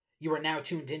You are now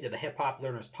tuned into the Hip Hop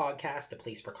Learners Podcast, a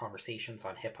place for conversations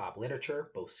on hip hop literature,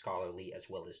 both scholarly as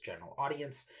well as general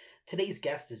audience. Today's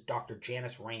guest is Dr.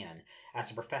 Janice Rand.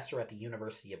 As a professor at the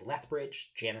University of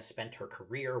Lethbridge, Janice spent her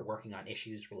career working on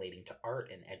issues relating to art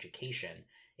and education.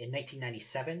 In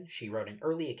 1997, she wrote an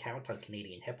early account on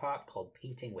Canadian hip hop called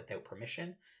Painting Without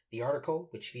Permission. The article,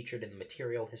 which featured in the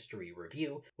Material History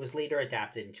Review, was later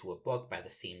adapted into a book by the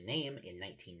same name in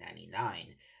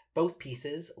 1999. Both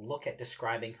pieces look at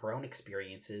describing her own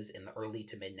experiences in the early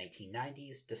to mid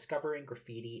 1990s, discovering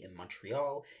graffiti in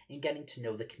Montreal and getting to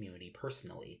know the community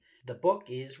personally. The book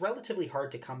is relatively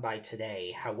hard to come by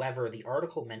today, however, the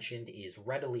article mentioned is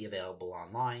readily available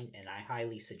online, and I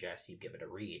highly suggest you give it a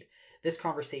read. This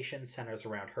conversation centers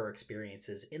around her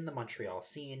experiences in the Montreal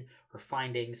scene, her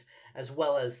findings, as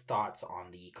well as thoughts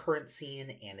on the current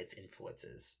scene and its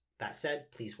influences. That said,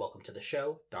 please welcome to the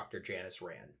show, Dr. Janice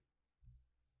Rand.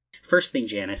 First thing,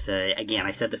 Janice, again,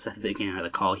 I said this at the beginning of the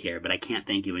call here, but I can't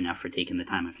thank you enough for taking the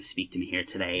time out to speak to me here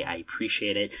today. I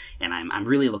appreciate it, and I'm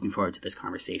really looking forward to this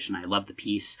conversation. I love the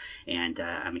piece, and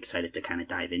I'm excited to kind of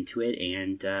dive into it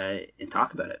and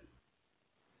talk about it.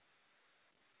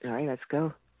 All right, let's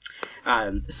go.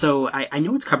 So I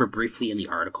know it's covered briefly in the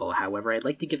article. However, I'd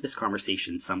like to give this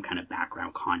conversation some kind of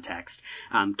background context.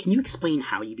 Can you explain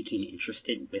how you became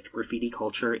interested with graffiti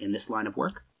culture in this line of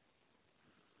work?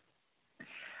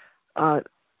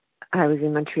 I was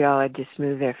in Montreal. I just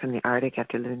moved there from the Arctic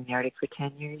after living in the Arctic for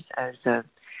 10 years.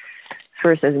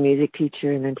 First as a music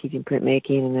teacher and then teaching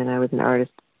printmaking, and then I was an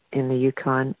artist in the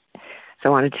Yukon. So I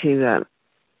wanted to,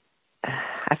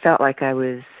 I felt like I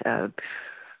was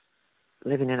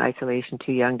living in isolation,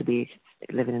 too young to be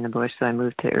living in the bush, so I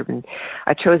moved to urban.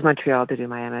 I chose Montreal to do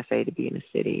my MFA to be in a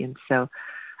city, and so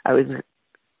I was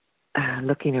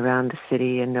looking around the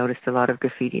city and noticed a lot of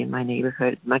graffiti in my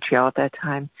neighborhood. Montreal at that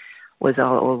time was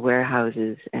all old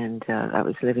warehouses, and I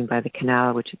was living by the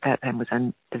canal, which at that time was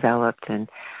undeveloped, and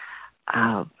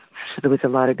so there was a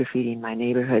lot of graffiti in my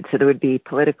neighborhood. So there would be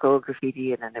political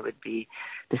graffiti, and then there would be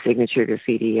the signature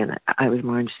graffiti, and I was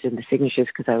more interested in the signatures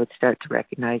because I would start to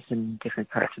recognize them in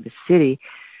different parts of the city.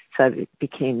 So I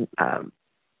became,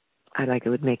 I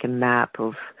would make a map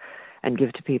of and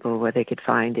give to people where they could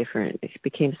find different. It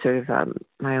became sort of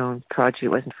my own project. It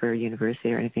wasn't for a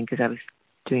university or anything because I was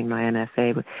doing my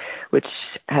MFA, which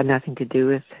had nothing to do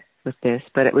with this,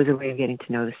 but it was a way of getting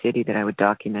to know the city that I would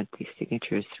document these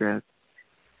signatures throughout.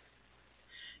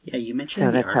 Yeah, you mentioned.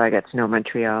 So that's how I got to know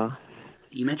Montreal.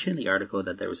 You mentioned in the article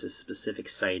that there was a specific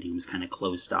site and it was kind of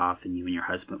closed off, and you and your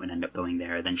husband would end up going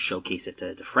there, then showcase it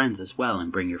to friends as well,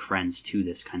 and bring your friends to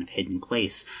this kind of hidden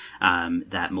place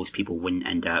that most people wouldn't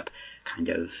end up kind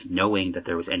of knowing that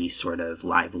there was any sort of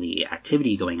lively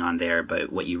activity going on there.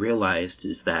 But what you realized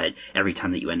is that every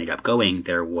time that you ended up going,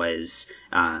 there was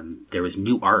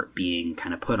new art being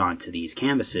kind of put onto these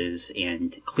canvases,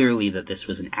 and clearly that this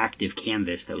was an active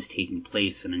canvas that was taking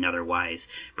place in an otherwise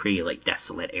pretty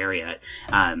desolate area.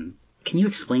 Can you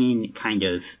explain kind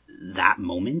of that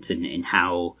moment and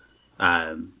how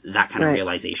that kind of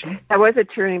realization? That was a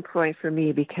turning point for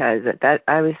me because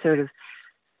I was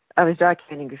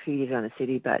documenting graffitis on the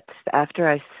city, but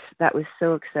after that was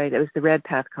so exciting. It was the Red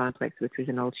Path Complex, which was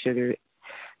an old sugar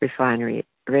refinery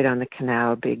right on the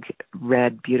canal, big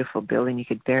red, beautiful building. You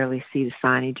could barely see the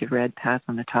signage of Red Path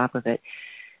on the top of it.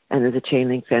 And there's a chain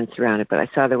link fence around it, but I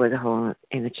saw there was a hole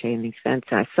in the chain link fence,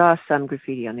 and I saw some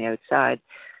graffiti on the outside.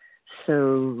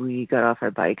 So we got off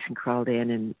our bikes and crawled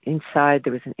in, and inside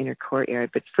there was an inner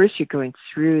courtyard. But first you're going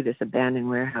through this abandoned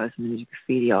warehouse, and there's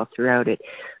graffiti all throughout it.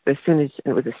 But as soon as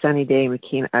it was a sunny day, and we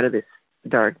came out of this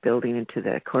dark building into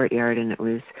the courtyard, and it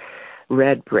was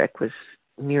red brick with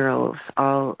murals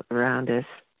all around us,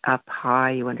 up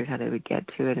high. You wondered how they would get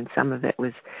to it, and some of it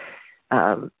was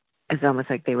it's almost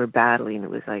like they were battling. It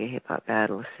was like a hip-hop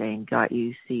battle saying, got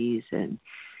you, C's, and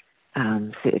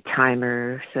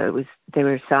timer. So they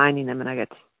were signing them, and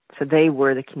so they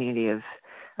were the community of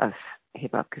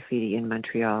hip-hop graffiti in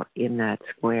Montreal in that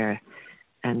square,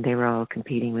 and they were all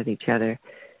competing with each other.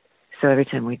 So every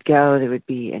time we'd go, there would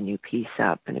be a new piece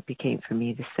up, and it became, for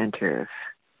me, the center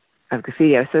of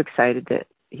graffiti. I was so excited that,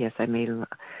 yes, I made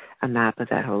a map of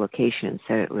that whole location and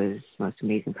said it was the most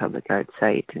amazing public art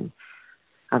site, and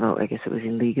although I guess it was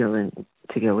illegal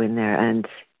to go in there. And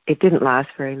it didn't last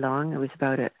very long. It was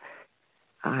about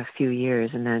a few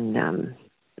years, and then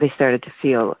they started to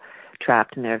feel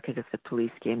trapped in there because if the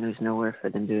police came, there was nowhere for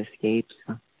them to escape.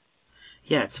 So.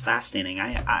 Yeah, it's fascinating.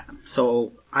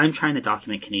 So I'm trying to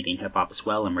document Canadian hip hop as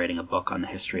well. I'm writing a book on the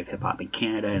history of hip hop in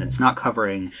Canada, and it's not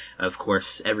covering, of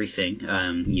course, everything.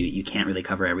 You can't really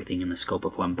cover everything in the scope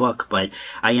of one book, but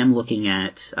I am looking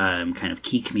at kind of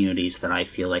key communities that I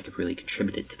feel like have really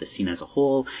contributed to the scene as a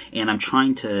whole, and I'm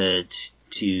trying to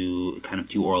kind of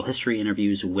do oral history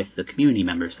interviews with the community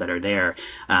members that are there.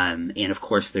 And of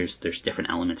course, there's different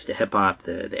elements to hip hop,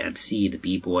 the MC, the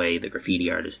b-boy, the graffiti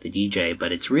artist, the DJ,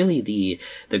 but it's really the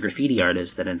graffiti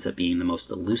artist that ends up being the most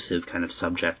elusive kind of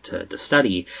subject to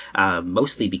study,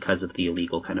 mostly because of the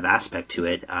illegal kind of aspect to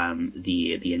it,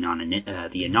 the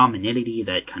anonymity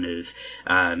that kind of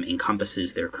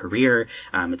encompasses their career.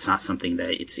 It's not something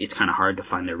that it's kind of hard to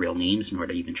find their real names in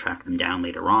order to even track them down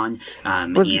later on.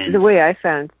 Well, and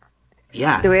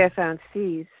the way I found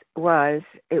Cease was,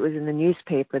 it was in the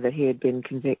newspaper that he had been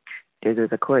convicted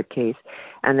of a court case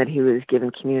and that he was given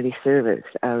community service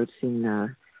out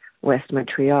in West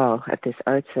Montreal at this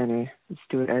art center, the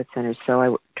Stewart Art Center. So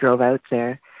I drove out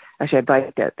there. Actually, I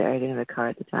biked out there. I didn't have a car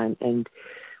at the time. And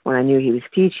when I knew he was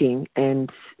teaching, and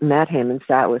met him and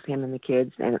sat with him and the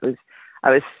kids, and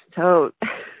I was so,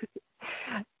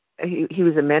 he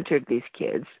was a mentor to these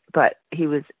kids, but he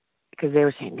was, because they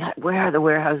were saying, where are the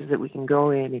warehouses that we can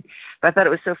go in? But I thought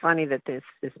it was so funny that this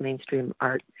mainstream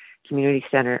art community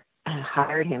center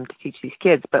hired him to teach these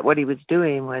kids. But what he was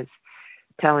doing was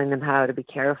telling them how to be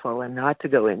careful and not to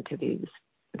go into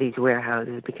these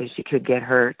warehouses because you could get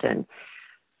hurt. And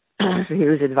so he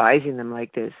was advising them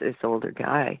like this older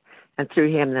guy. And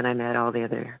through him, then I met all the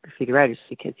other graffiti writers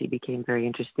because he became very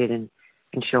interested in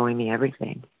showing me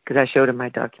everything, because I showed him my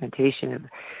documentation.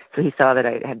 So he saw that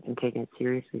I had been taking it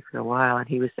seriously for a while, and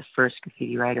he was the first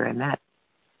graffiti writer I met.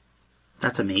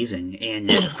 That's amazing.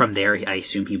 And from there, I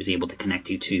assume he was able to connect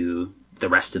you to the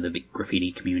rest of the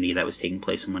graffiti community that was taking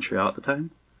place in Montreal at the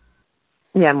time?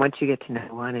 Yeah, and once you get to know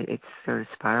one, it sort of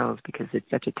spirals because it's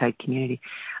such a tight community.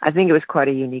 I think it was quite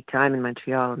a unique time in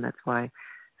Montreal, and that's why,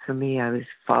 for me, I was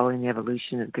following the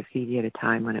evolution of graffiti at a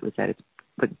time when it was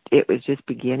it was just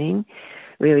beginning.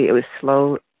 Really, it was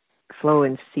Flow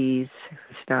and C's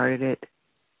who started it,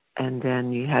 and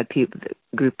then you had the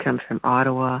group come from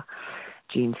Ottawa,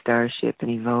 Gene Starship and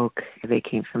Evoke. They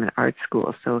came from an art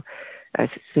school, so I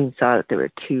soon saw that there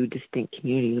were two distinct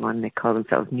communities. One, they called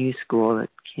themselves New School, that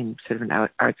came sort of an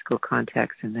art school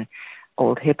context, and the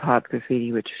old hip-hop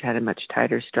graffiti, which had a much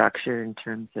tighter structure in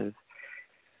terms of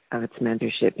its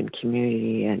mentorship and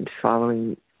community and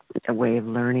following a way of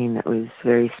learning that was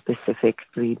very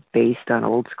specifically based on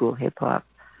old school hip-hop.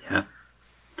 Yeah.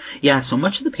 Yeah, so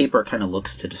much of the paper kind of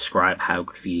looks to describe how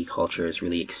graffiti culture is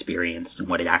really experienced and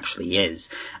what it actually is.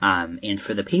 And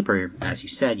for the paper, as you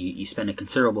said, you spend a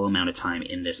considerable amount of time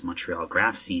in this Montreal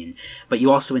graph scene, but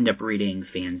you also end up reading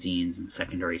fanzines and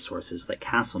secondary sources like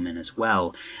Castleman as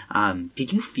well.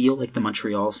 Did you feel like the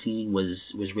Montreal scene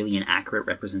was really an accurate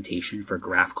representation for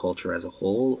graph culture as a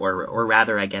whole? Or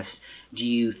rather, I guess, do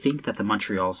you think that the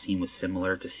Montreal scene was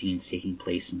similar to scenes taking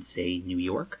place in, say, New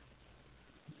York?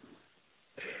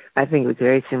 I think it was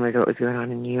very similar to what was going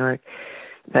on in New York,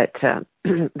 but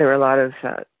there were a lot of,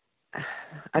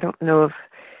 I don't know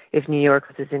if New York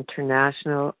was as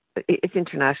international. It's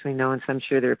internationally known, so I'm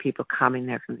sure there were people coming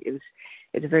there from,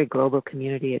 it's a very global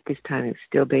community at this time. It's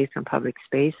still based on public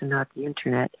space and not the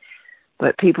internet,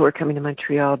 but people were coming to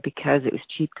Montreal because it was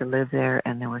cheap to live there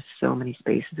and there were so many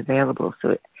spaces available.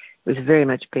 So it was very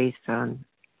much based on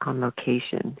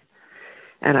location.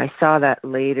 And I saw that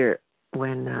later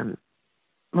when,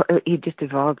 it just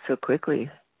evolved so quickly.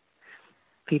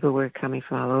 People were coming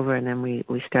from all over, and then we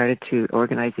started to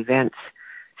organize events,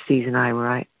 Steve and I, where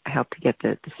I helped to get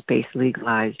the space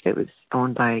legalized. It was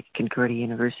owned by Concordia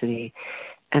University,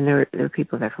 and there were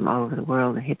people there from all over the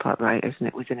world, and hip-hop writers, and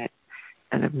it was an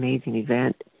amazing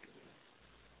event.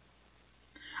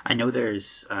 I know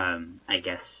there's, I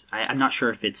guess, I'm not sure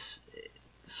if it's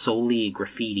solely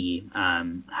graffiti.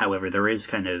 However, there is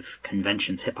kind of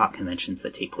conventions, hip hop conventions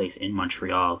that take place in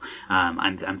Montreal.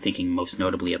 I'm thinking most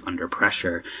notably of Under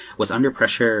Pressure. Was Under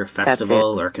Pressure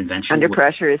festival or convention? Under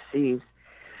Pressure is Steve.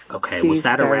 Okay, Steve was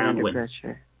that around Under when?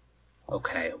 Pressure.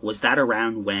 Okay, was that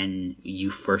around when you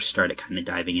first started kind of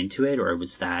diving into it, or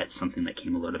was that something that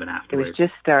came a little bit afterwards? It was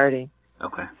just starting.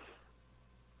 Okay.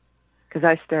 Because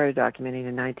I started documenting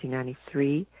in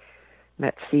 1993,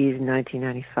 met Steve in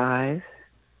 1995.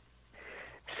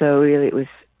 So really it was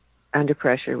Under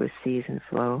Pressure with C's and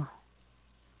Flow.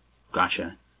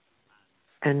 Gotcha.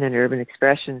 And then Urban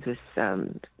Expressions with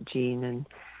Gene and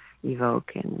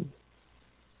Evoke and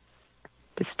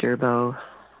Disturbo.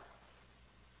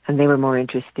 And they were more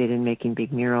interested in making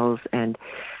big murals. And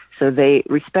So they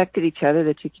respected each other,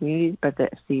 the two communities, but the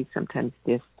FC sometimes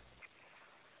dissed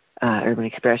Urban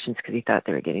Expressions because he thought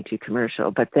they were getting too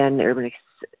commercial. But then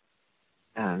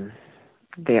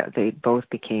they both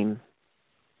became,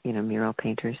 mural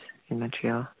painters in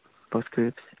Montreal, both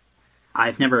groups.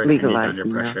 I've never attended Under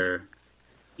Pressure.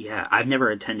 Yeah, I've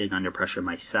never attended Under Pressure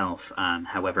myself.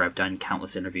 However, I've done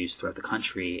countless interviews throughout the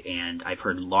country, and I've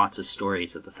heard lots of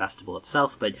stories of the festival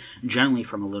itself, but generally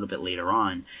from a little bit later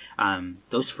on.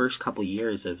 Those first couple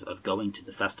years of going to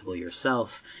the festival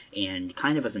yourself, and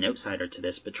kind of as an outsider to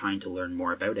this, but trying to learn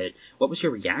more about it, what was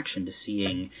your reaction to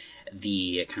seeing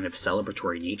the kind of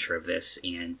celebratory nature of this,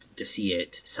 and to see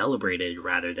it celebrated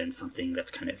rather than something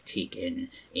that's kind of taken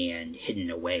and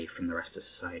hidden away from the rest of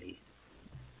society?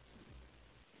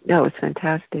 No, it's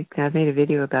fantastic. I made a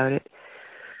video about it.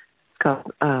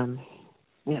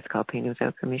 It's called Painting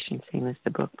Without Permission, same as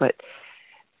the book. But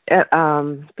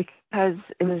because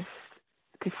it was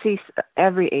to see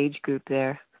every age group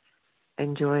there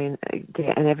enjoying,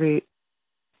 and everybody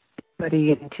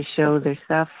getting to show their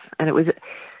stuff, and it was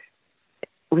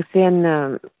within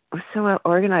was so well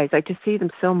organized. Like to see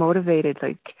them so motivated.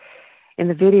 Like in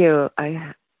the video,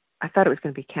 I thought it was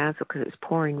going to be canceled because it was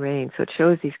pouring rain. So it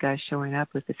shows these guys showing up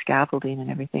with the scaffolding and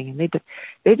everything, and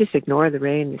they just ignored the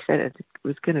rain. They said it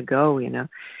was going to go, and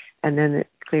then it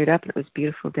cleared up, and it was a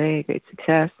beautiful day, great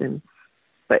success.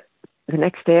 But the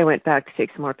next day I went back to take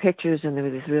some more pictures, and there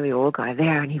was this really old guy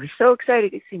there, and he was so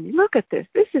excited to see me. Look at this!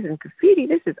 This isn't graffiti.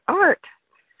 This is art.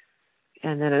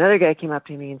 And then another guy came up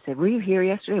to me and said, "Were you here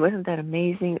yesterday? Wasn't that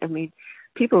amazing?" I mean,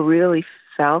 people really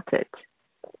felt it,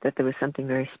 that there was something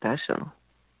very special.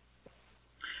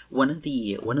 One of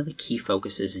the key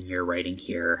focuses in your writing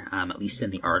here, at least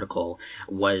in the article,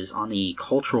 was on the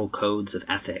cultural codes of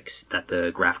ethics that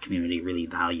the graph community really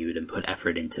valued and put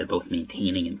effort into both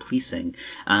maintaining and policing.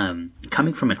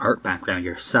 Coming from an art background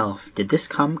yourself, did this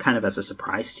come kind of as a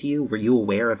surprise to you? Were you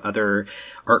aware of other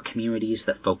art communities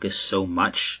that focus so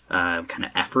much kind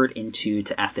of effort into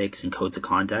ethics and codes of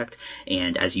conduct,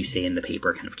 and as you say in the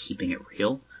paper, kind of keeping it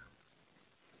real?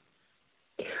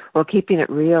 Well, keeping it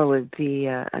real would be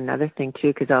another thing,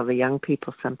 too, because all the young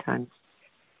people sometimes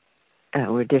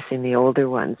were dissing the older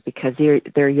ones because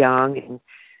they're young,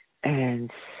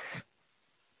 and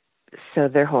so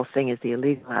their whole thing is the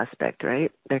illegal aspect,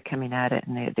 right? They're coming at it,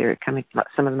 and they're coming,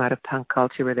 some of them out of punk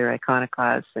culture where they're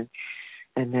iconoclasts,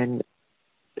 and then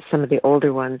some of the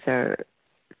older ones they're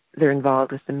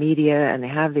involved with the media, and they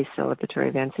have these celebratory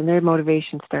events, and their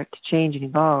motivations start to change and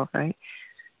evolve, right?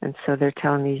 And so they're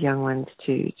telling these young ones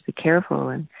to be careful,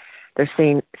 and they're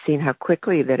seeing how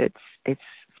quickly that it's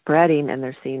spreading, and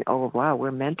they're seeing, oh wow, we're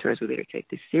mentors, we better take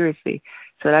this seriously.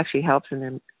 So it actually helps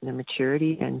in their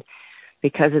maturity, and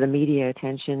because of the media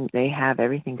attention, they have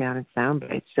everything down in sound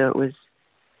bites. So it was,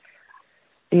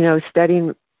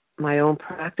 studying my own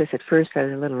practice. At first, I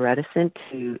was a little reticent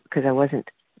because I wasn't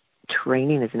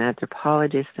training as an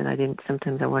anthropologist, and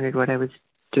sometimes I wondered what I was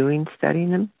doing studying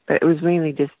them, but it was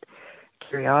mainly just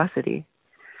curiosity.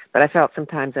 But I felt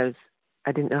sometimes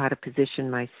I didn't know how to position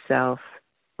myself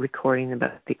recording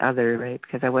about the other, right?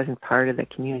 Because I wasn't part of the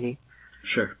community.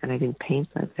 Sure. And I didn't paint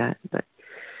like that.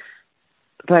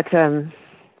 But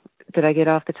did I get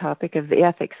off the topic of the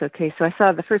ethics? Okay, so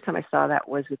the first time I saw that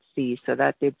was with C, so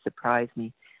that did surprise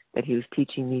me that he was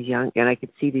teaching these young, and I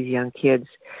could see these young kids,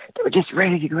 they were just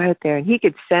ready to go out there, and he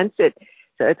could sense it.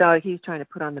 So I thought he was trying to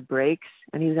put on the brakes,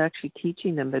 and he was actually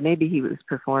teaching them, but maybe he was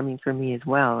performing for me as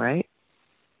well, right?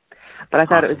 But I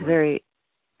thought It was very,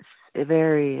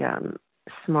 very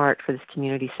smart for this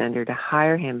community center to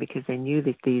hire him because they knew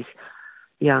that these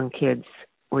young kids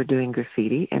were doing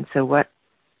graffiti. And so what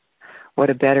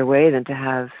a better way than to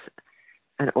have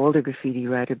an older graffiti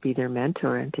writer be their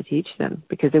mentor and to teach them,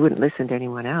 because they wouldn't listen to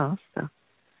anyone else. So.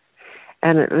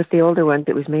 And with the older ones,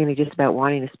 it was mainly just about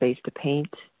wanting a space to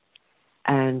paint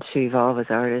and to evolve as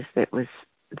artists. It was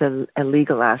the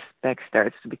illegal aspect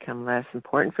starts to become less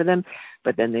important for them,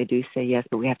 but then they do say yes,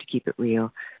 but we have to keep it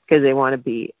real because they want to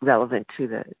be relevant to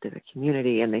the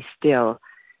community, and they still,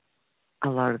 a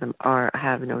lot of them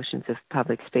have notions of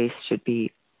public space should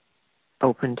be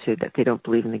open to, that they don't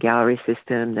believe in the gallery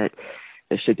system, that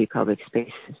there should be public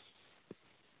spaces,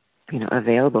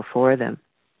 available for them.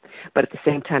 But at the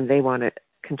same time, they want to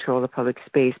control the public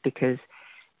space because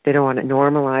they don't want it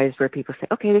normalized where people say,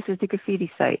 okay, this is the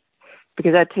graffiti site,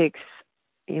 because that takes,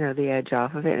 the edge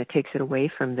off of it, and it takes it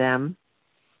away from them.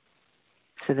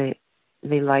 So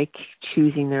they like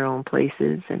choosing their own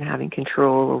places and having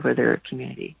control over their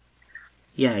community.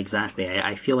 Yeah, exactly.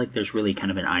 I feel like there's really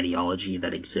kind of an ideology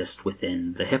that exists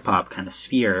within the hip hop kind of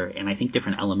sphere, and I think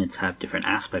different elements have different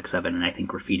aspects of it, and I think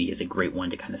graffiti is a great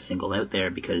one to kind of single out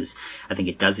there because I think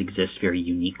it does exist very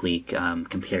uniquely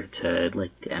compared to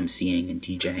like MCing and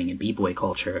DJing and b-boy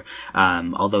culture.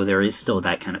 Although there is still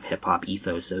that kind of hip hop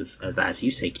ethos of, as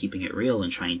you say, keeping it real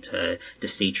and trying to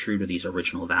stay true to these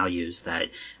original values that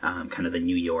kind of the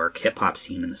New York hip hop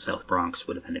scene in the South Bronx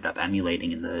would have ended up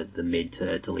emulating in the mid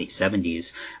to late 70s.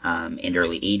 And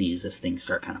early 80s as things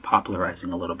start kind of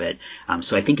popularizing a little bit.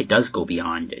 So I think it does go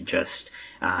beyond just,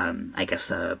 I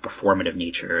guess, a performative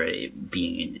nature,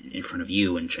 being in front of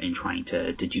you and trying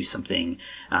to do something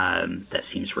that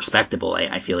seems respectable.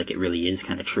 I feel like it really is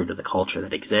kind of true to the culture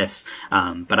that exists.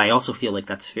 But I also feel like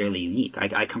that's fairly unique.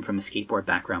 I come from a skateboard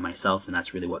background myself, and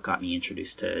that's really what got me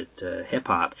introduced to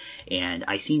hip-hop. And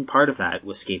I seen part of that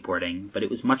with skateboarding, but it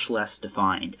was much less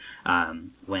defined.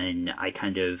 When I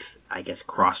kind of, I guess,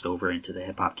 crossed over into the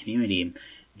hip hop community,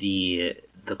 the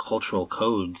cultural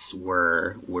codes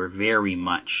were very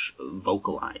much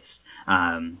vocalized.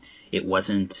 It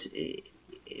wasn't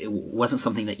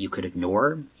something that you could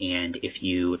ignore, and if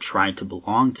you tried to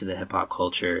belong to the hip hop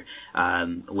culture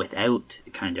without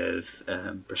kind of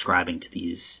prescribing to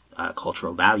these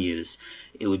cultural values,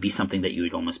 it would be something that you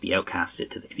would almost be outcasted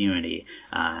to the community,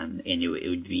 and it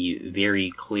would be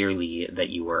very clearly that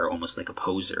you were almost like a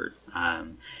poser.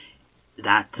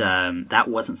 That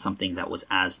wasn't something that was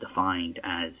as defined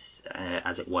as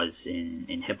it was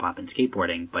in hip hop and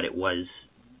skateboarding, but it was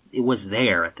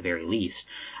there at the very least.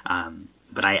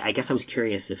 But I guess I was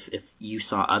curious if you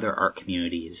saw other art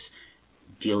communities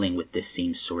dealing with this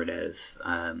same sort of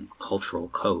cultural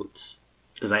codes,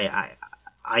 because I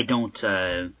don't.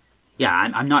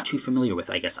 I'm not too familiar with,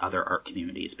 I guess, other art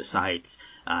communities besides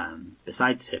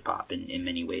hip hop. In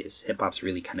many ways, hip hop's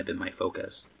really kind of been my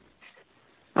focus.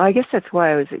 Well, I guess that's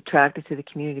why I was attracted to the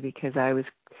community, because I was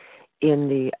in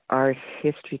the art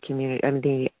history community. I mean,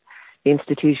 the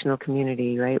institutional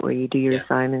community, right, where you do your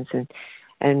assignments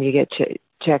and you get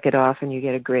check it off, and you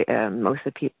get a grade. Most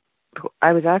of the people.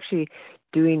 I was actually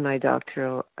doing my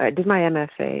doctoral. I did my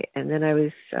MFA, and then I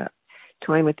was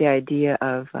toying with the idea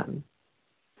of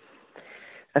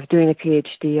doing a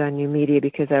PhD on new media,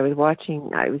 because I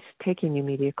was taking new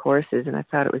media courses, and I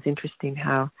thought it was interesting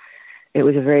how it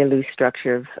was a very loose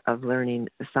structure of learning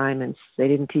assignments. They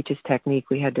didn't teach us technique.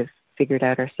 We had to figure it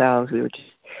out ourselves. We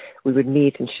would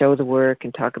meet and show the work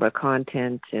and talk about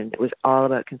content, and it was all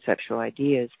about conceptual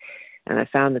ideas. And I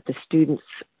found that the students,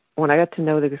 when I got to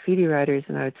know the graffiti writers,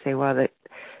 and I would say, wow, that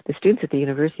the students at the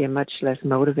university are much less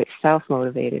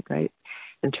self-motivated, right,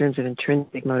 in terms of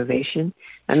intrinsic motivation.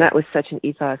 And that was such an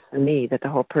ethos for me, that the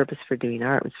whole purpose for doing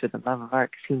art was for the love of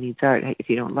art, because who needs art if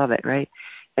you don't love it, right?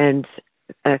 And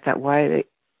I thought, there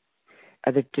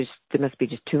must be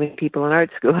just too many people in art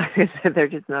school. They're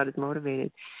just not as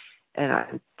motivated.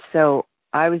 And so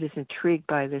I was just intrigued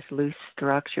by this loose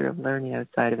structure of learning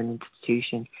outside of an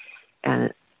institution,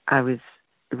 and I was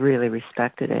really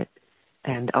respected it.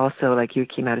 And also, like, you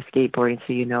came out of skateboarding,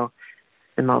 so you know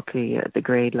the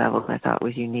grade level I thought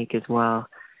was unique as well,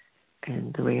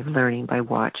 and the way of learning by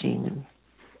watching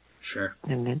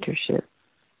and mentorship.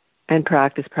 And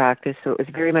practice. So it was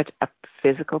very much a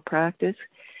physical practice.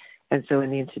 And so in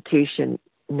the institution,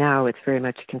 now it's very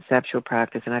much a conceptual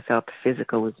practice, and I felt the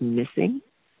physical was missing.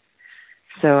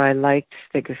 So I liked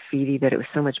the graffiti that it was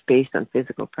so much based on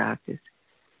physical practice.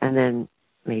 And then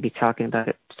maybe talking about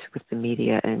it with the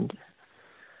media,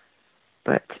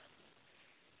 but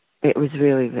it was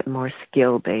really more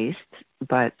skill-based,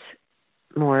 but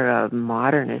more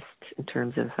modernist in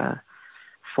terms of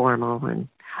formal. And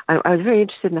I was very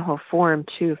interested in the whole form,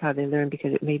 too, of how they learn,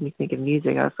 because it made me think of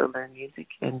music. I also learned music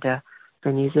and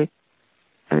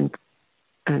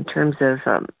in terms of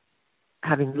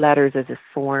having letters as a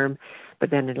form, but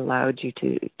then it allowed you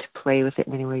to play with it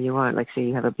in any way you want. Like, say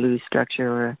you have a blues structure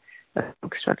or a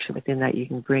folk structure within that, you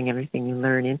can bring everything you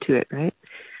learn into it, right?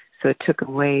 So it took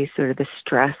away sort of the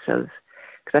stress of,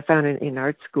 because I found in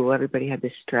art school, everybody had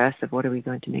this stress of what are we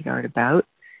going to make art about?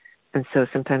 And so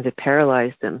sometimes it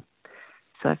paralyzed them.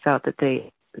 So I felt that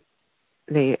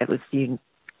it was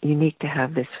unique to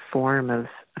have this form of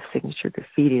signature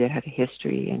graffiti that had a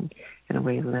history and a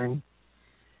way of learning.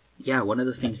 Yeah, one of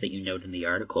the things that you note in the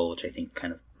article, which I think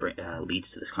kind of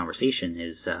leads to this conversation,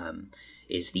 is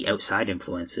is the outside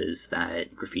influences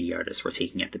that graffiti artists were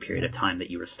taking at the period of time that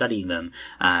you were studying them.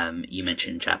 You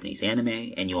mentioned Japanese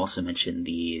anime, and you also mentioned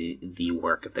the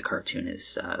work of the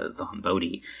cartoonist Vaughn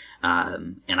Bodie.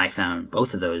 And I found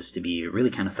both of those to be really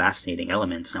kind of fascinating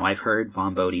elements. Now, I've heard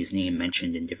Vaughn Bodie's name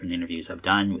mentioned in different interviews I've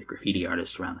done with graffiti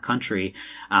artists around the country,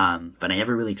 but I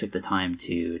never really took the time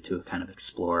to kind of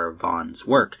explore Vaughn's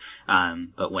work.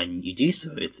 But when you do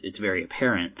so, it's very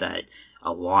apparent that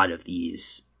a lot of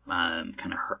these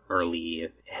kind of early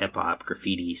hip-hop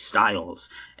graffiti styles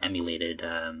emulated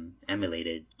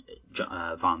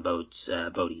Vaughn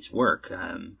Bodie's work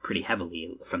pretty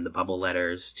heavily, from the bubble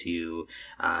letters to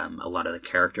a lot of the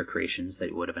character creations that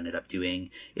he would have ended up doing.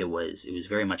 It was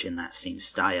very much in that same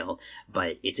style,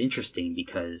 but it's interesting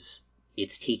because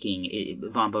it's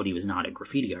Vaughn Bodie was not a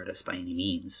graffiti artist by any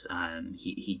means.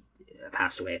 He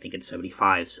passed away, I think, in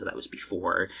 1975, so that was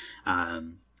before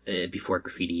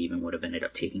graffiti even would have ended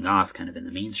up taking off kind of in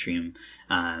the mainstream.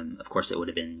 Of course, it would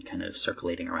have been kind of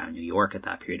circulating around New York at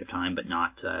that period of time, but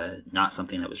not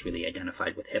something that was really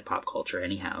identified with hip-hop culture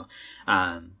anyhow.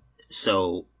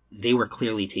 So they were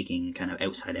clearly taking kind of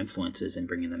outside influences and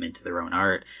bringing them into their own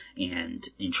art and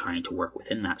in trying to work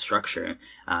within that structure.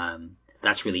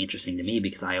 That's really interesting to me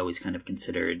because I always kind of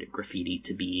considered graffiti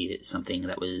to be something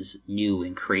that was new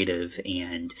and creative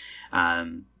and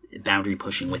boundary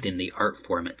pushing within the art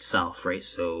form itself, right?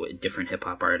 So different hip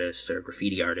hop artists or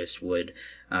graffiti artists would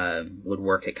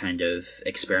work at kind of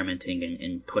experimenting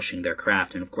and pushing their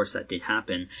craft, and of course that did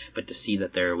happen. But to see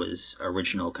that there was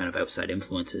original kind of outside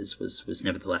influences was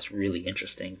nevertheless really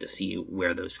interesting to see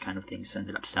where those kind of things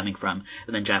ended up stemming from.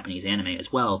 And then Japanese anime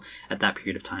as well at that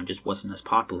period of time just wasn't as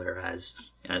popular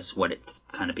as what it's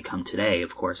kind of become today.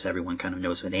 Of course, everyone kind of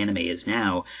knows what anime is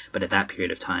now, but at that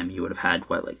period of time, you would have had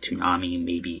like Toonami,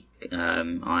 maybe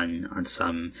on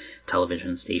some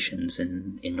television stations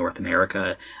in North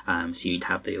America. So you'd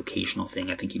have the occasional thing.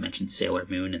 I think you mentioned Sailor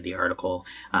Moon in the article,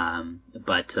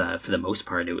 but for the most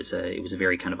part, it was a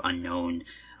very kind of unknown,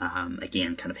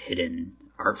 again, kind of hidden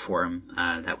art form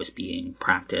that was being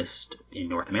practiced in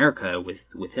North America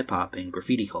with hip hop and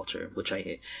graffiti culture, which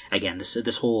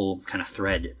this whole kind of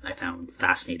thread I found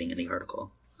fascinating in the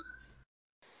article.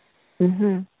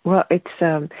 Mm-hmm. Well,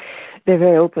 it's they're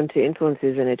very open to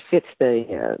influences, and it fits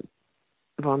the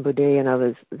Vaughn Bodie and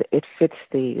others. It fits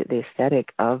the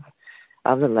aesthetic of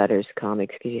the letters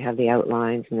comics, because you have the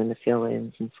outlines and then the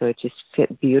fill-ins, and so it just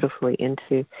fit beautifully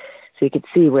into. So you could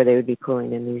see where they would be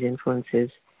pulling in these influences.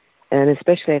 And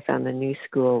especially I found the new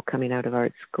school coming out of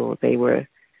art school, they were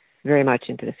very much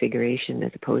into the figuration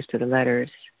as opposed to the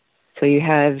letters. So you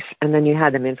had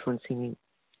them influencing.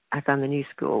 I found the new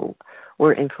school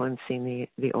were influencing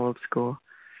the old school.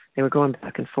 They were going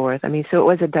back and forth. I mean, so it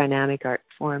was a dynamic art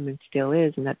form and still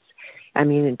is. And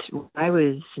when I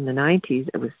was in the 90s,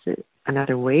 it was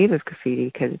another wave of graffiti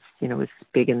because, it was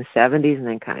big in the 70s and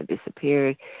then kind of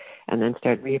disappeared and then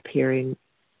started reappearing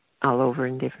all over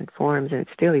in different forms, and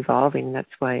it's still evolving. That's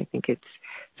why I think it's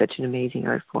such an amazing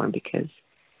art form, because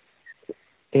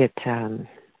it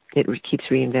keeps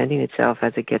reinventing itself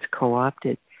as it gets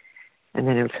co-opted, and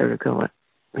then it'll sort of go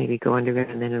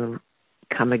underground, and then it'll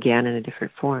come again in a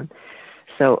different form.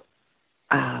 So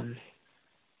I'm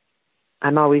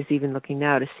always even looking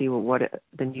now to see what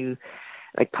the new,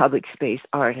 like, public space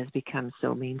art has become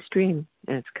so mainstream,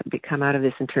 and it's come out of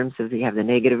this in terms of you have the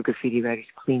negative graffiti writers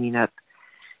cleaning up,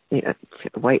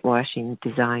 whitewashing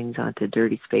designs onto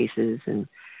dirty spaces. And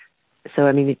so,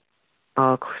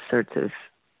 all sorts of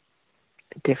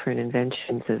different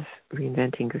inventions of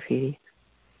reinventing graffiti.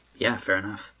 Yeah, fair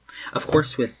enough. Of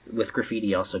course, with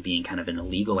graffiti also being kind of an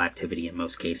illegal activity in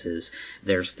most cases,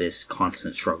 there's this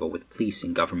constant struggle with police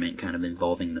and government kind of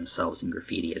involving themselves in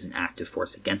graffiti as an active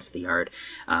force against the art.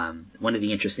 One of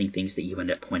the interesting things that you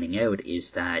end up pointing out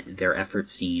is that their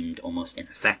efforts seemed almost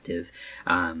ineffective.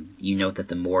 You note that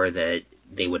the more that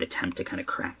they would attempt to kind of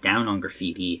crack down on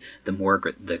graffiti, the more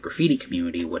the graffiti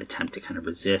community would attempt to kind of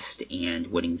resist and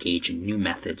would engage in new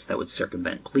methods that would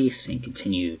circumvent police and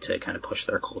continue to kind of push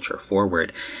their culture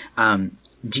forward.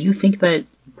 Do you think that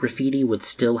graffiti would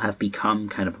still have become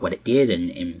kind of what it did,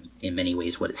 and in many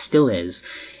ways what it still is,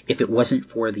 if it wasn't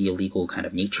for the illegal kind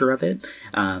of nature of it?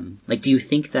 Do you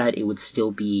think that it would still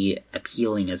be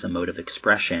appealing as a mode of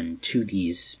expression to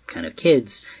these kind of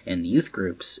kids and youth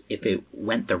groups if it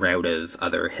went the route of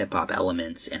other hip-hop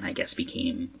elements and I guess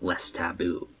became less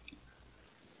taboo?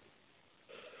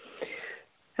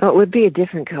 Well, it would be a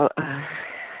different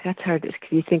that's hard.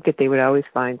 You think that they would always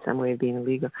find some way of being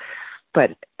illegal.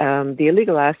 But the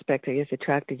illegal aspect, I guess,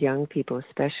 attracted young people,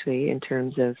 especially in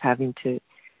terms of having to,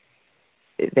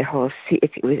 the whole,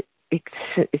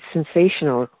 it's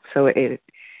sensational. So at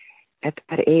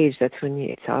that age, that's when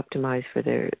it's optimized for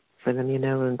them,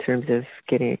 in terms of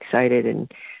getting excited,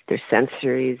 and their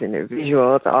sensories and their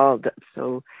visual. It's all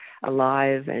so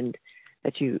alive, and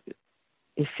that you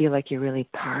feel like you're really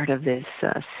part of this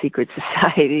secret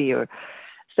society. Or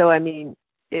so. I mean,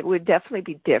 it would definitely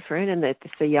be different, and that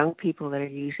it's the young people that are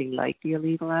usually like the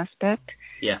illegal aspect.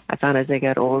 Yeah. I found as they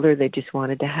got older, they just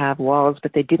wanted to have walls,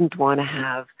 but they didn't want to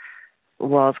have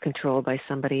walls controlled by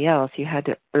somebody else. You had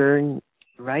to earn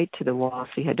right to the wall,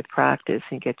 so you had to practice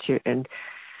and get and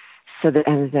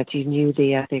that you knew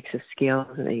the ethics of skills,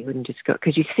 and that you wouldn't just go,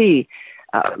 because you see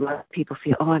a lot of people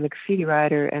feel, oh, I'm a graffiti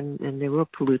writer, and they will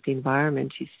pollute the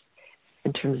environment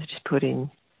in terms of just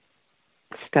putting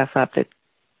stuff up that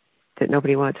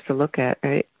nobody wants to look at,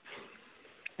 right?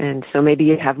 And so maybe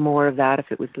you'd have more of that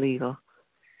if it was legal.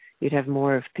 You'd have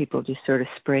more of people just sort of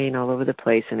spraying all over the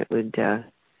place, and it wouldn't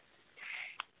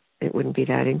be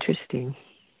that interesting.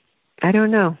 I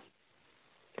don't know.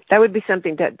 That would be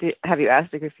something have you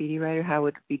asked a graffiti writer how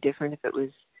would it be different if it was,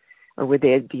 or would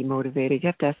they be motivated? You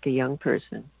have to ask a young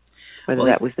person whether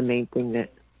that was the main thing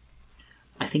that.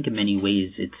 I think in many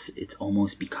ways it's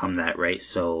almost become that, right?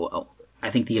 So I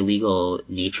think the illegal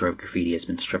nature of graffiti has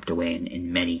been stripped away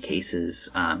in many cases,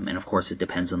 and of course it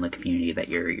depends on the community that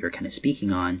you're kind of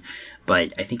speaking on.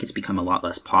 But I think it's become a lot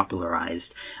less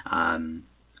popularized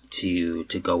to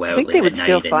go out late at night. They would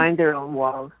still find their own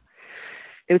walls.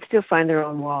 They would still find their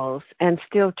own walls, and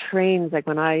still trains. Like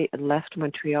when I left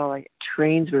Montreal,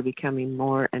 trains were becoming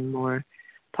more and more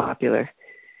popular,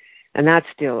 and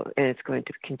it's going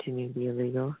to continue to be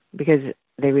illegal because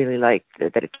they really liked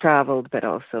that it traveled, but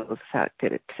also the fact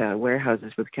that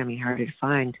warehouses were becoming harder to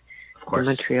find. Of course.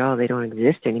 In Montreal, they don't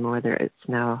exist anymore. It's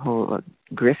now a whole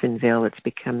Griffinville. It's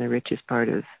become the richest part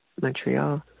of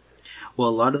Montreal. Well,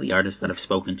 a lot of the artists that I've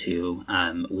spoken to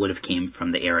would have came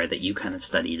from the era that you kind of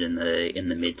studied in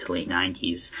the mid to late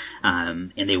 90s,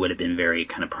 and they would have been very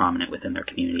kind of prominent within their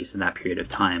communities in that period of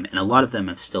time. And a lot of them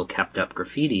have still kept up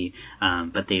graffiti,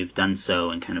 but they've done so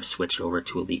and kind of switched over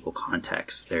to a legal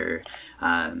context. They're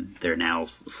now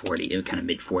 40, kind of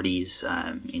mid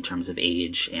 40s in terms of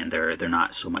age, and they're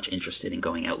not so much interested in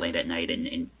going out late at night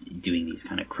and doing these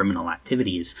kind of criminal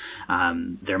activities.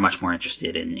 They're much more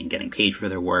interested in getting paid for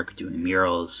their work, doing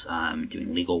murals,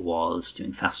 doing legal walls,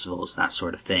 doing festivals, that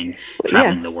sort of thing,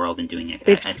 traveling the world and doing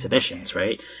exhibitions,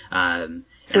 right? And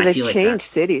so I feel like changed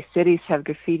cities. Cities have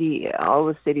graffiti. All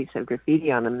the cities have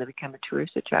graffiti on them. They become a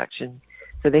tourist attraction.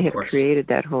 So they have created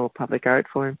that whole public art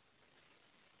form.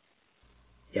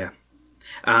 Yeah.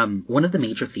 One of the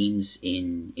major themes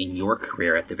in your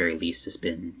career, at the very least, has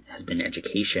been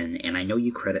education, and I know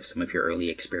you credit some of your early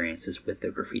experiences with the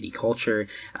graffiti culture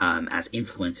as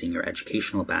influencing your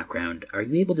educational background. Are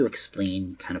you able to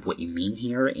explain kind of what you mean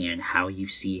here and how you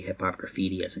see hip-hop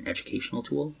graffiti as an educational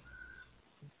tool?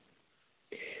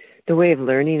 The way of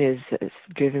learning is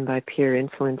driven by peer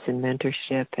influence and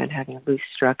mentorship, and having a loose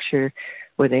structure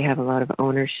where they have a lot of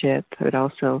ownership, but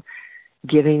also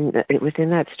giving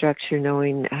within that structure,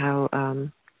 knowing how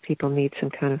people need some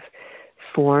kind of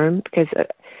form. Because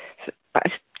I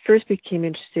first became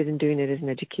interested in doing it as an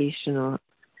educational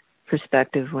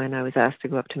perspective when I was asked to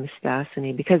go up to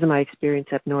Mistassini. Because of my experience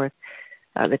up north,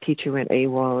 the teacher went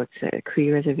AWOL. It's a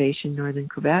Cree reservation, northern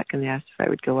Quebec, and they asked if I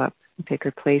would go up and take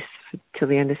her place till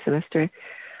the end of semester.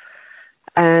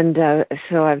 And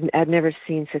so I've never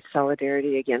seen such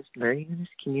solidarity against learning in this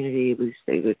community.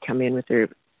 They would come in with their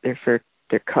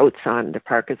coats on, their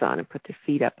parkas on, and put their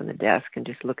feet up on the desk and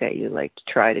just look at you like to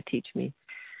try to teach me.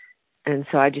 And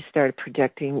so I just started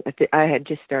projecting. I had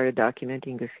just started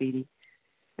documenting graffiti,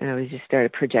 and I just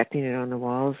started projecting it on the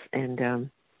walls. And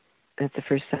that's the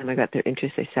first time I got their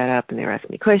interest. They sat up and they were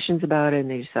asking me questions about it, and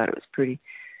they just thought it was pretty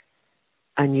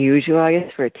unusual, I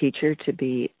guess, for a teacher to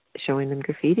be showing them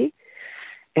graffiti.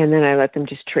 And then I let them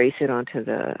just trace it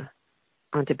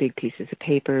onto big pieces of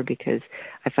paper, because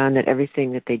I found that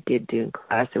everything that they did do in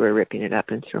class, they were ripping it up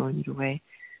and throwing it away.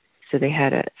 So they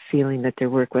had a feeling that their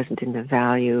work wasn't in the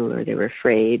value, or they were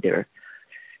afraid,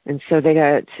 and so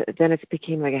then it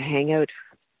became like a hangout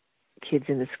for kids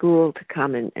in the school to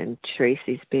come and trace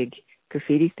these big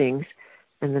graffiti things.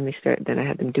 And then I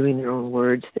had them doing their own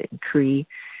words in Cree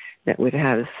that would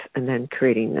have, and then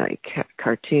creating like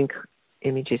cartoon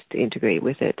images to integrate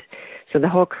with it. So the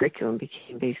whole curriculum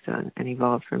became based on and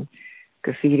evolved from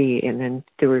graffiti. And then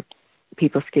there were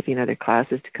people skipping other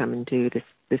classes to come and do this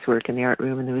work in the art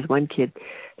room. And there was one kid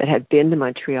that had been to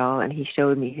Montreal, and he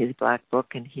showed me his black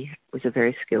book, and he was a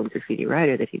very skilled graffiti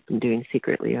writer that he'd been doing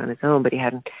secretly on his own, but he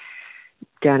hadn't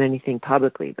done anything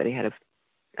publicly. But he had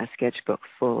a sketchbook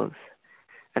full of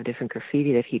of different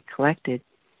graffiti that he'd collected.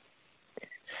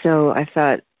 So I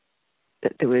thought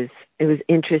that it was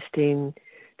interesting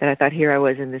that I thought here I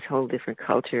was in this whole different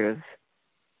culture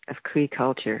of Cree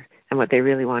culture, and what they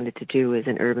really wanted to do was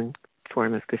an urban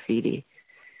form of graffiti,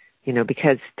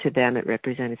 because to them it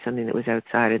represented something that was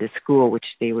outside of the school, which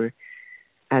they were,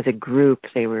 as a group,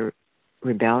 they were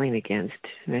rebelling against,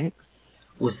 right?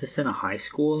 Was this in a high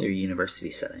school or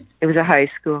university setting? It was a high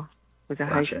school. It was a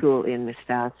Gotcha. high school in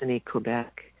Mistassini,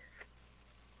 Quebec.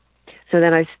 So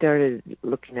then I started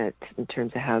looking at in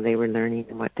terms of how they were learning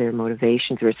and what their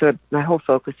motivations were. So my whole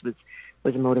focus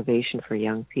was motivation for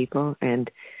young people and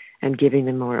giving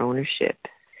them more ownership.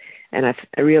 And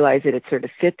I realized that it sort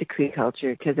of fit the Cree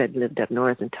culture because I'd lived up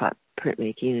north and taught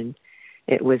printmaking, and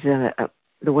it was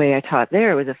the way I taught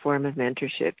there was a form of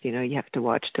mentorship. You have to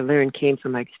watch to learn came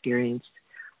from my experience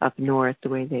up north, the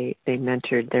way they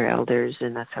mentored their elders,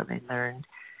 and that's how they learned.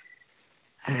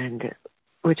 And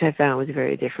which I found was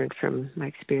very different from my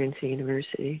experience at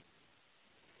university.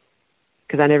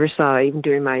 Because I never saw, even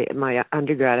during my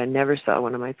undergrad, I never saw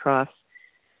one of my profs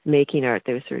making art.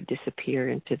 They would sort of disappear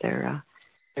into their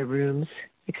rooms,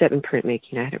 except in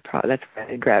printmaking. I had a problem. That's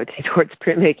why I gravitated towards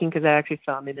printmaking, because I actually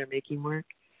saw them in there making work.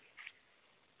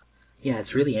 Yeah,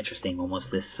 it's really interesting.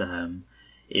 Almost this,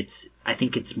 I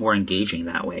think it's more engaging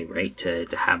that way, right? To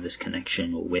have this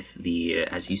connection with the,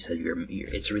 as you said,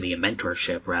 it's really a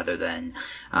mentorship rather than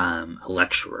a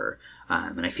lecturer.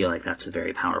 And I feel like that's a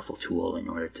very powerful tool in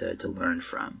order to learn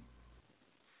from.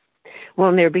 Well,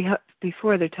 and they're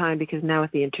before their time, because now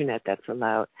with the internet, that's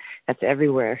allowed. That's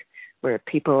everywhere. Where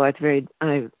people, I've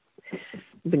been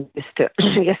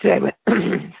yesterday I went,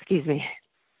 excuse me.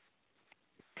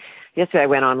 Yesterday I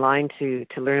went online to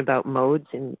learn about modes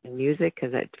in music,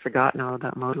 because I'd forgotten all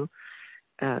about modal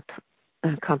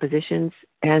compositions.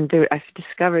 And I've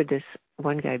discovered this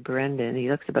one guy, Brendan. He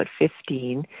looks about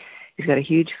 15. He's got a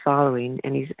huge following,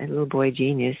 and he's a little boy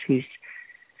genius who's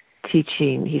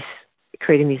teaching. He's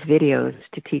creating these videos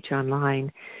to teach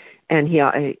online, and he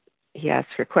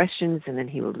asks for questions, and then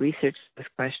he will research those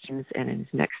questions, and in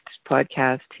his next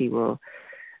podcast he will,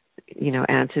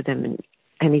 answer them,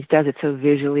 and he does it so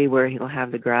visually, where he'll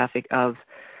have the graphic of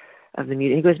the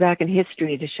music. He goes back in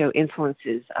history to show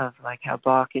influences of like how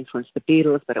Bach influenced the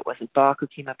Beatles, but it wasn't Bach who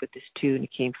came up with this tune.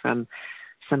 It came from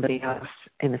somebody else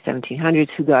in the 1700s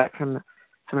who got it from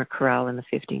a chorale in the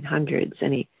 1500s,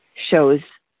 and he shows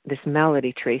this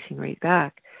melody tracing right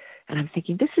back. And I'm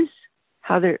thinking, this is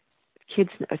how their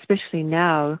kids, especially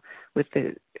now with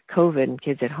the COVID and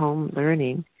kids at home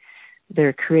learning,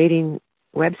 they're creating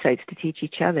websites to teach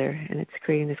each other, and it's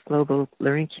creating this global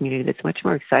learning community that's much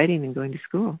more exciting than going to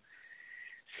school.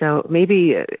 So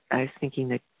maybe I was thinking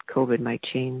that COVID might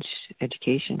change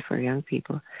education for young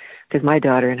people, because my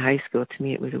daughter in high school, to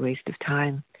me, it was a waste of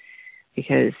time,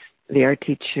 because the art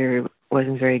teacher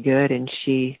wasn't very good, and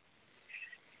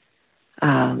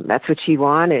that's what she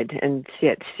wanted, and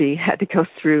she had to go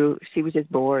through. She was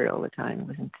just bored all the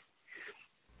time.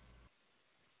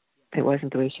 It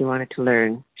wasn't the way she wanted to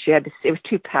learn. It was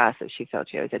too passive. She felt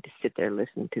she always had to sit there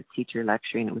listening to the teacher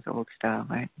lecturing. It was old style,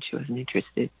 right? She wasn't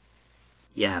interested.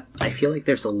 Yeah, I feel like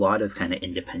there's a lot of kind of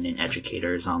independent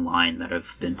educators online that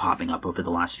have been popping up over the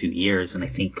last few years, and I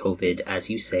think COVID, as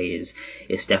you say, is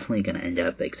definitely going to end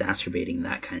up exacerbating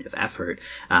that kind of effort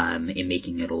in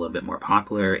making it a little bit more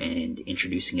popular and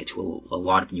introducing it to a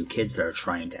lot of new kids that are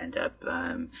trying to end up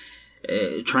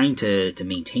trying to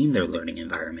maintain their learning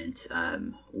environment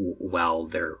while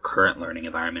their current learning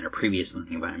environment or previous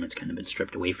learning environment's kind of been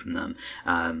stripped away from them.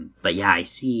 But yeah, I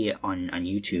see on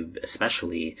YouTube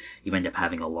especially, you end up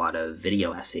having a lot of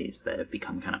video essays that have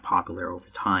become kind of popular over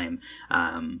time.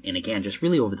 And again, just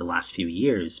really over the last few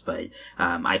years. But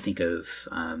I think of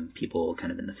people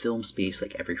kind of in the film space,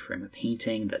 like Every Frame a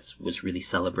Painting, that was really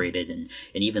celebrated and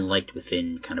even liked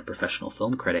within kind of professional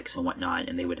film critics and whatnot,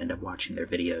 and they would end up watching their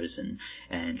videos and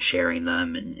sharing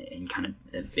them and kind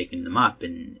of bigging them up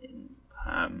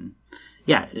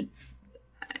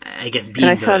I guess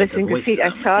being the voice for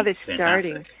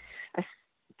them.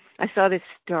 I saw this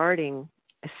starting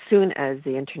as soon as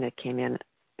the internet came in.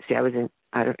 See, can't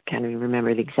even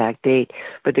remember the exact date,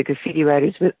 but the graffiti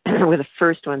writers were the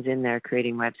first ones in there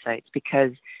creating websites,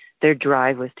 because their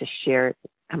drive was to share it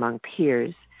among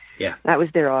peers. Yeah, that was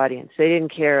their audience. They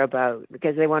didn't care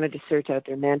because they wanted to search out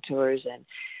their mentors,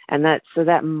 and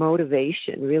that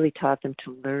motivation really taught them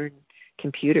to learn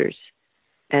computers,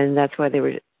 and that's why they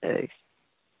were.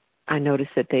 I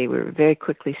noticed that they were very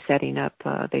quickly setting up.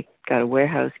 They got a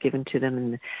warehouse given to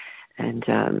them, and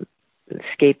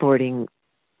skateboarding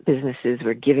businesses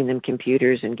were giving them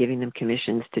computers and giving them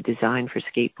commissions to design for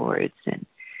skateboards. And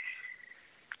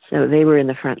So they were in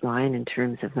the front line in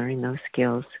terms of learning those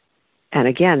skills. And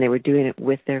again, they were doing it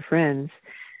with their friends.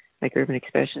 Like Urban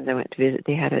Expressions, I went to visit.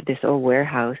 They had this old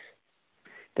warehouse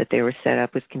that they were set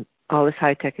up with all this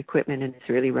high-tech equipment in this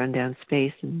really run-down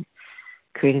space and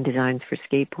creating designs for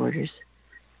skateboarders.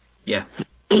 Yeah.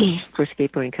 For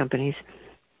skateboarding companies.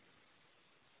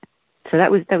 So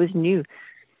that was new.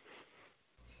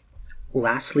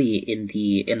 Lastly, in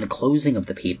the closing of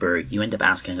the paper, you end up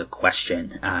asking a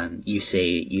question. You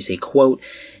say, quote,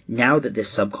 "Now that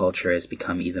this subculture has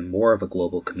become even more of a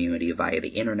global community via the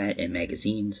internet and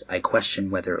magazines, I question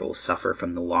whether it will suffer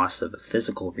from the loss of the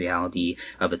physical reality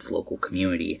of its local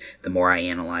community. The more I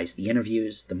analyzed the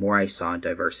interviews, the more I saw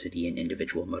diversity in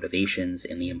individual motivations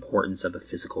and the importance of a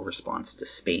physical response to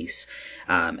space."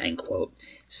 End quote.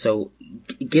 So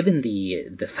given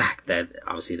the fact that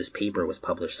obviously this paper was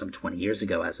published some 20 years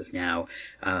ago as of now,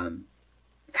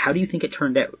 how do you think it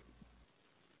turned out?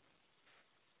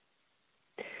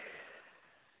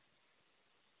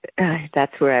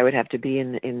 That's where I would have to be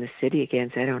in the city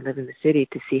again. So I don't live in the city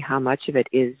to see how much of it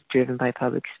is driven by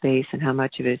public space and how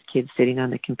much of it is kids sitting on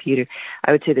the computer.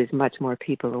 I would say there's much more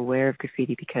people aware of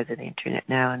graffiti because of the internet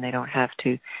now, and they don't have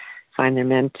to find their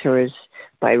mentors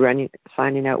by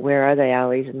finding out where are the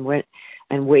alleys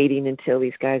and waiting until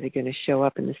these guys are going to show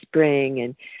up in the spring.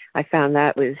 And I found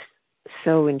that was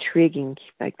so intriguing.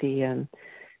 Like the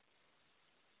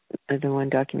one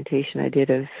documentation I did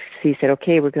of, he said,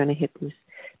 okay, we're going to hit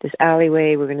this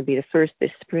alleyway. We're going to be the first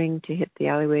this spring to hit the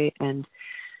alleyway. And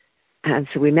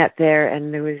so we met there,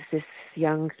 and there was this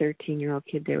young 13-year-old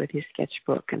kid there with his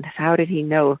sketchbook. And how did he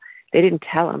know? They didn't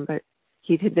tell him, but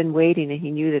he had been waiting, and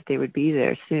he knew that they would be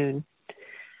there soon.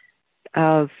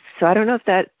 So I don't know if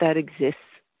that exists.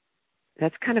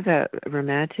 That's kind of a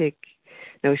romantic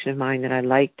notion of mine, that I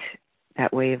liked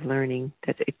that way of learning,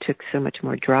 that it took so much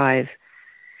more drive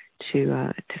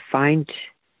to find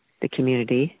the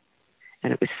community,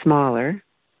 and it was smaller.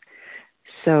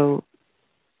 So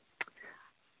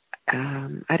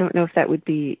I don't know if that would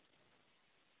be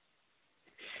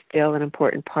still an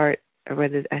important part, or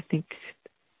whether, I think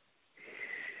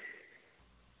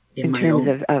in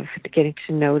terms of getting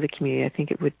to know the community, I think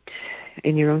it would,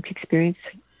 in your own experience,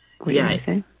 what you want to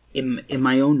say? In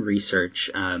my own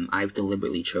research, I've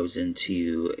deliberately chosen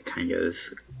to kind of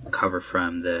cover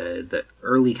from the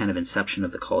early kind of inception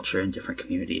of the culture in different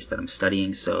communities that I'm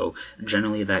studying. So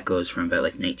generally that goes from about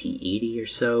like 1980 or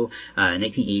so,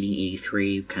 1980,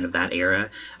 83, kind of that era.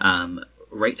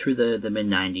 Right through the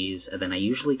mid-90s, and then I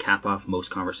usually cap off most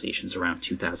conversations around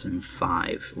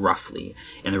 2005, roughly.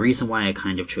 And the reason why I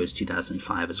kind of chose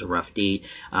 2005 as a rough date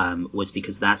was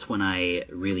because that's when I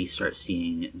really start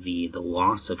seeing the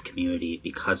loss of community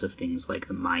because of things like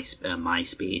the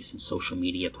MySpace and social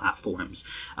media platforms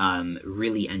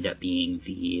really end up being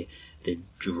the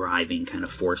driving kind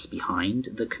of force behind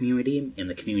the community, and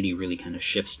the community really kind of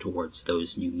shifts towards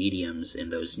those new mediums and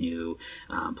those new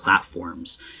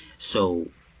platforms. So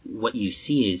what you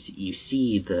see is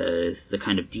the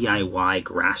kind of DIY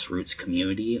grassroots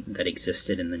community that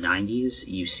existed in the 90s.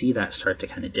 You see that start to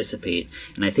kind of dissipate.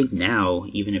 And I think now,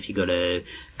 even if you go to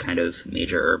kind of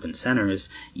major urban centers,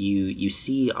 you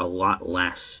see a lot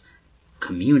less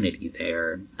community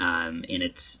there, and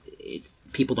it's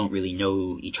people don't really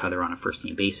know each other on a first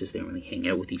name basis. They don't really hang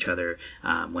out with each other.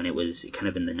 When it was kind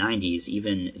of in the 90s,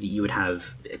 even you would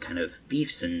have kind of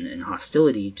beefs and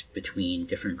hostility between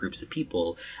different groups of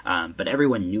people, but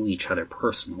everyone knew each other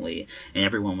personally, and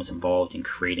everyone was involved in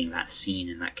creating that scene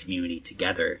and that community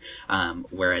together.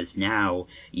 Whereas now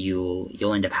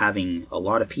you'll end up having a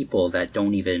lot of people that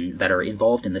are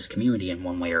involved in this community in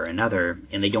one way or another,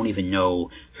 and they don't even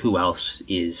know who else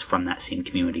is from that same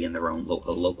community in their own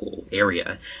local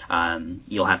area.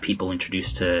 You'll have people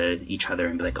introduced to each other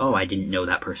and be like, oh, I didn't know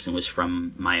that person was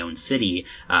from my own city.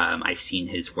 I've seen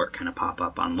his work kind of pop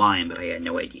up online, but I had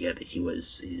no idea that he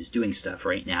was doing stuff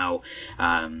right now.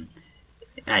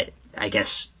 I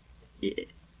guess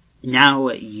now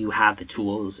you have the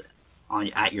tools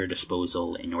at your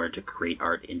disposal in order to create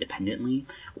art independently,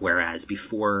 whereas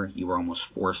before you were almost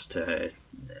forced to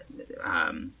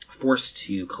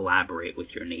collaborate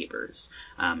with your neighbors.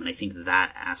 And I think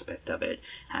that aspect of it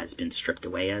has been stripped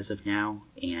away as of now,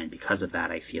 and because of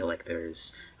that I feel like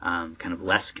there's kind of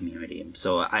less community.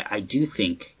 So I do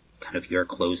think kind of your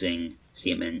closing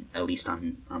statement, at least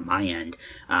on my end,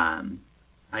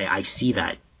 I see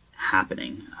that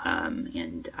happening,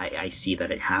 and I see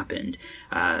that it happened.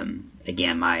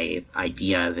 Again, my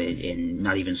idea of it in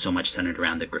not even so much centered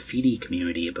around the graffiti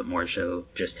community, but more so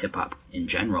just hip-hop in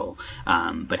general.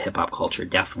 But hip-hop culture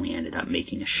definitely ended up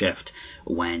making a shift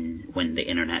when the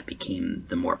internet became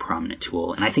the more prominent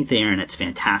tool. And I think the internet's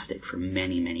fantastic for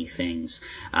many, many things.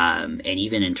 And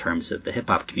even in terms of the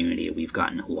hip-hop community, we've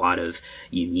gotten a lot of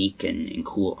unique and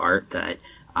cool art that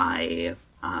I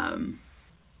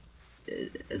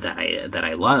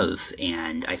love,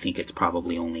 and I think it's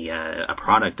probably only a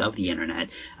product of the internet,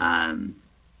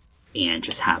 and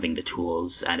just having the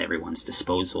tools at everyone's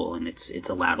disposal, and it's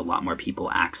allowed a lot more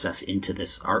people access into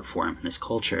this art form and this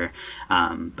culture.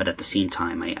 But at the same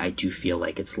time, I do feel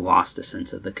like it's lost a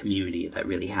sense of the community that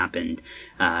really happened,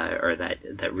 or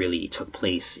that really took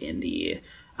place in the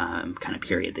kind of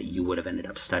period that you would have ended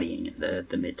up studying in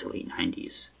the mid to late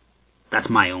 90s. That's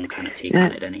my own kind of take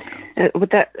on it, anyhow.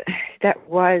 But that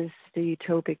was the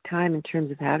utopic time in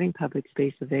terms of having public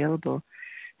space available,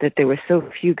 that there were so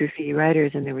few graffiti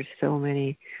writers and there were so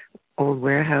many old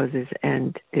warehouses,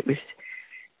 and it was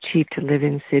cheap to live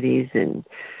in cities, and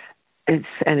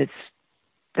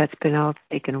that's been all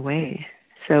taken away.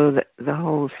 So the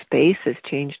whole space has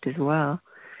changed as well.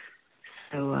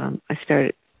 So I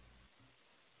started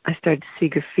to see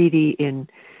graffiti in,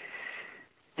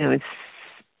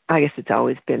 I guess it's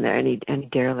always been there, any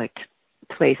derelict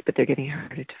place, but they're getting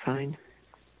harder to find.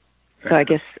 So I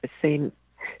guess the same.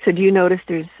 So do you notice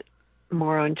there's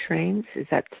more on trains? Is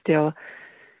that still,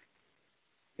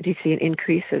 do you see an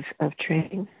increase of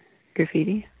train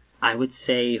graffiti? I would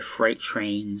say freight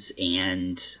trains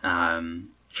and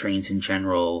trains in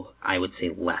general, I would say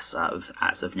less of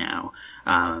as of now.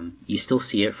 You still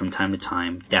see it from time to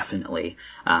time, definitely,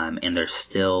 and there's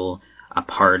still a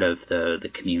part of the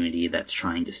community that's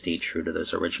trying to stay true to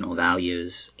those original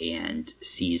values and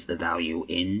sees the value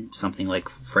in something like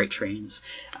freight trains.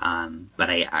 But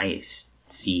I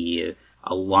see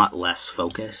a lot less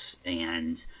focus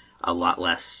and a lot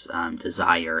less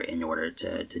desire in order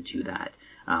to do that.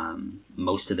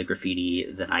 Most of the graffiti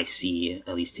that I see,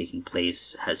 at least taking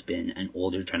place, has been an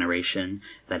older generation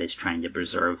that is trying to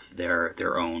preserve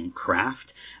their own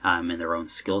craft and their own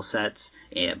skill sets,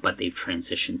 but they've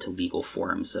transitioned to legal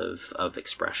forms of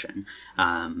expression.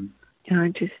 Oh,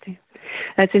 interesting.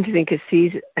 That's interesting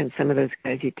because and some of those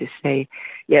guys used to say,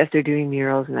 yes, they're doing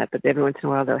murals and that, but every once in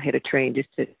a while they'll hit a train just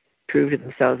to prove to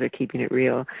themselves they're keeping it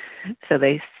real. So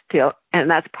they still, and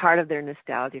that's part of their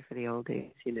nostalgia for the old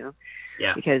days,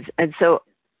 Yeah. Because, and so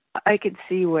I could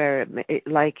see where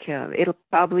it'll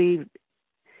probably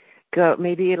go,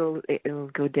 maybe it'll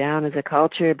go down as a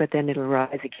culture, but then it'll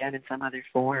rise again in some other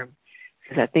form.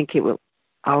 Because I think there'll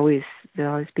always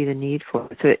be the need for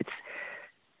it. So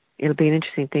it'll be an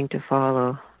interesting thing to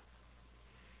follow.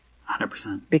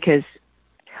 100%. Because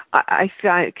I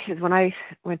find, because when I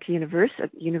went to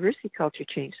university culture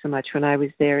changed so much. When I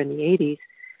was there in the 80s,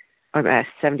 or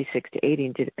 76 to 80,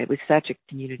 and it was such a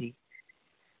community.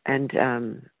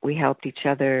 And we helped each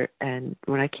other. And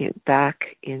when I came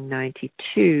back in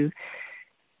 92,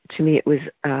 to me it was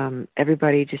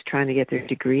everybody just trying to get their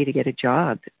degree to get a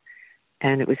job.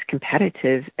 And it was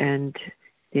competitive. And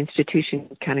the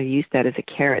institution kind of used that as a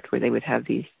carrot, where they would have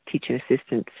these teaching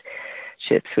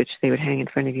assistantships, which they would hang in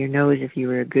front of your nose if you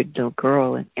were a good little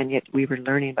girl. And yet we were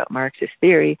learning about Marxist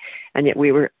theory, and yet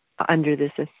we were under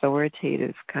this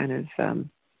authoritative kind of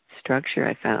structure,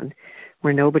 I found,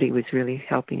 where nobody was really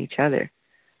helping each other.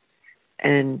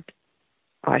 And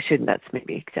that's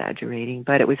maybe exaggerating,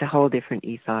 but it was a whole different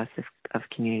ethos of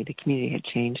community. The community had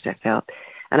changed, I felt.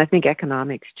 And I think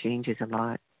economics changes a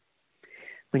lot.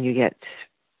 When you get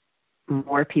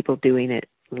more people doing it,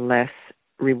 less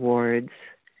rewards.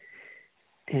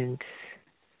 And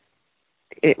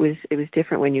it was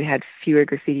different when you had fewer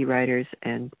graffiti writers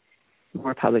and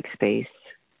more public space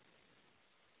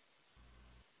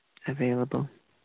available.